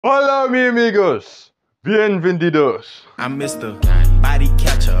Hola, mi amigos. Bienvenidos. I'm Mr. Body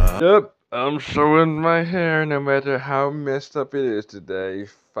Catcher. Yep, I'm showing my hair no matter how messed up it is today.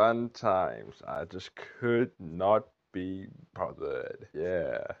 Fun times. I just could not be bothered.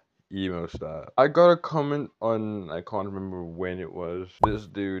 Yeah, emo style. I got a comment on, I can't remember when it was. This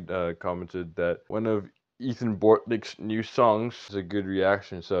dude commented that one of Ethan Bortnick's new songs is a good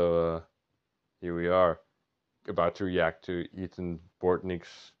reaction, so here we are, about to react to Ethan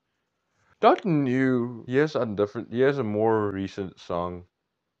Bortnick's not new. He has a more recent song,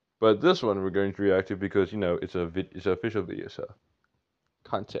 but this one we're going to react to because it's an official video, so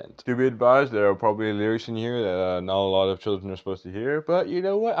content. To be advised, there are probably lyrics in here that not a lot of children are supposed to hear, but you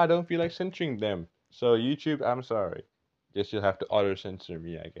know what? I don't feel like censoring them. So YouTube, I'm sorry. Guess you'll have to auto censor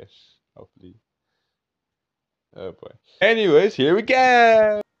me, I guess. Hopefully. Oh boy. Anyways, here we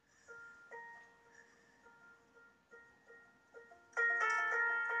go.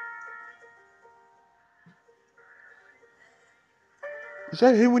 Is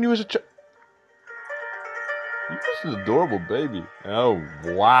that him when he was a child? He was an adorable baby. Oh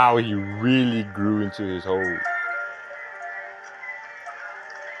wow, he really grew into his whole.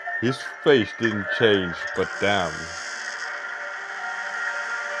 His face didn't change, but damn.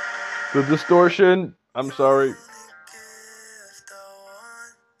 The distortion, I'm sorry.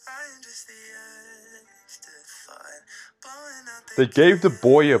 They gave the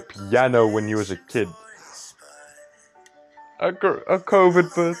boy a piano when he was a kid. A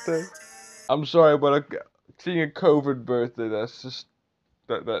COVID birthday. I'm sorry, but seeing a COVID birthday, that's just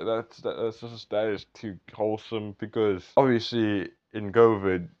that is too wholesome, because obviously in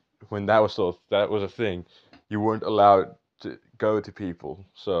COVID, when that was a thing, you weren't allowed to go to people.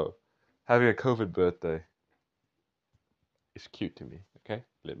 So having a COVID birthday is cute to me. Okay,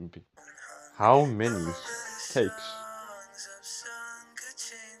 let me be. How many cakes?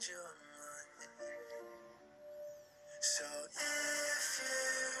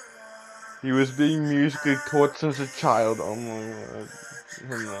 He was being musically taught since a child. Oh my god.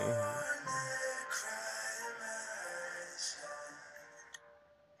 Oh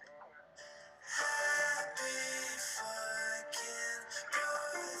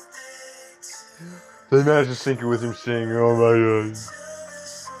no. They managed to sync it with him singing. Oh my god.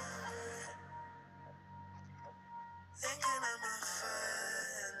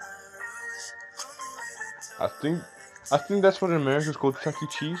 I think that's what in America is called Chuck E.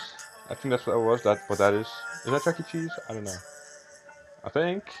 Cheese. I think that's what it was. What that is. Is that Chuck E. Cheese? I don't know. I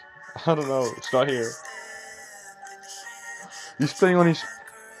think. I don't know. It's not here. He's playing on his.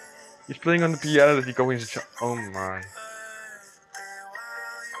 He's playing on the piano that he goes into. Oh my.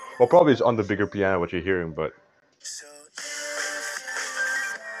 Well, probably it's on the bigger piano what you're hearing, but.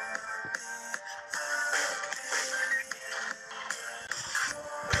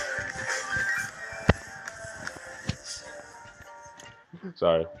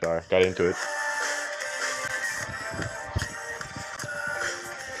 Sorry, got into it.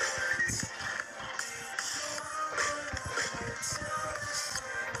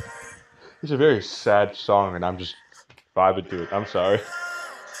 It's a very sad song, and I'm just vibing to it. I'm sorry.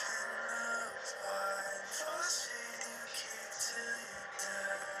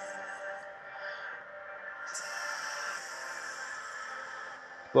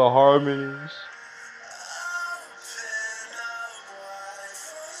 The harmonies.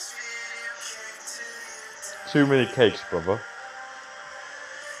 Too many cakes, brother.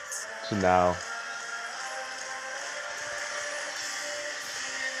 So now.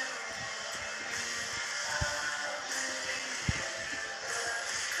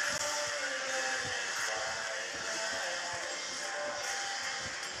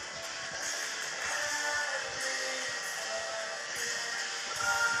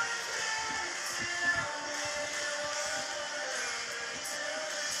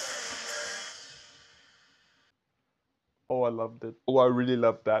 Oh, I loved it. Oh, I really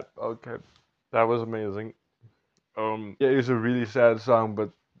loved that. Okay, that was amazing. Yeah, it was a really sad song,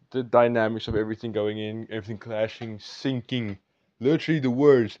 but the dynamics of everything going in, everything clashing, syncing, literally the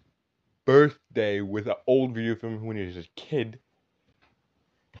words "birthday" with an old video of him when he was a kid.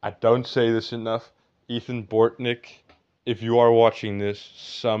 I don't say this enough. Ethan Bortnick, if you are watching this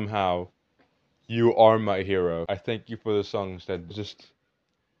somehow, you are my hero. I thank you for the songs that just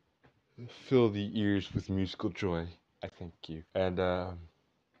fill the ears with musical joy. I thank you. And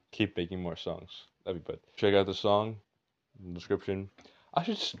keep making more songs. Love you, bud. Check out the song in the description. I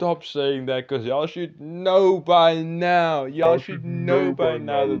should stop saying that because y'all should know by now. Y'all should know by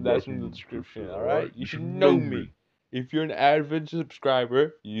now that that's in the description, alright? You should know me. If you're an avid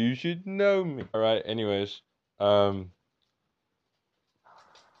subscriber, you should know me. Alright, anyways.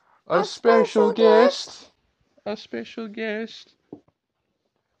 A special guest. A special guest.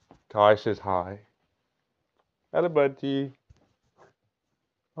 Kai says hi. Hello, buddy.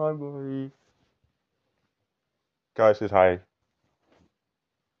 Hi, buddy. Kai says hi.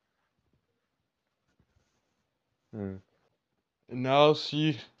 And now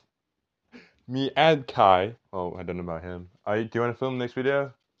see me and Kai. Oh, I don't know about him. Do you want to film the next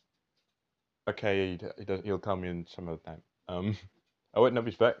video? Okay, he does. He'll tell me in some other time. Oh wait, no,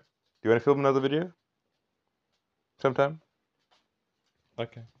 he's back. Do you want to film another video? Sometime?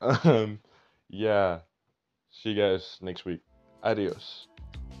 Okay. Yeah. See you guys next week. Adios.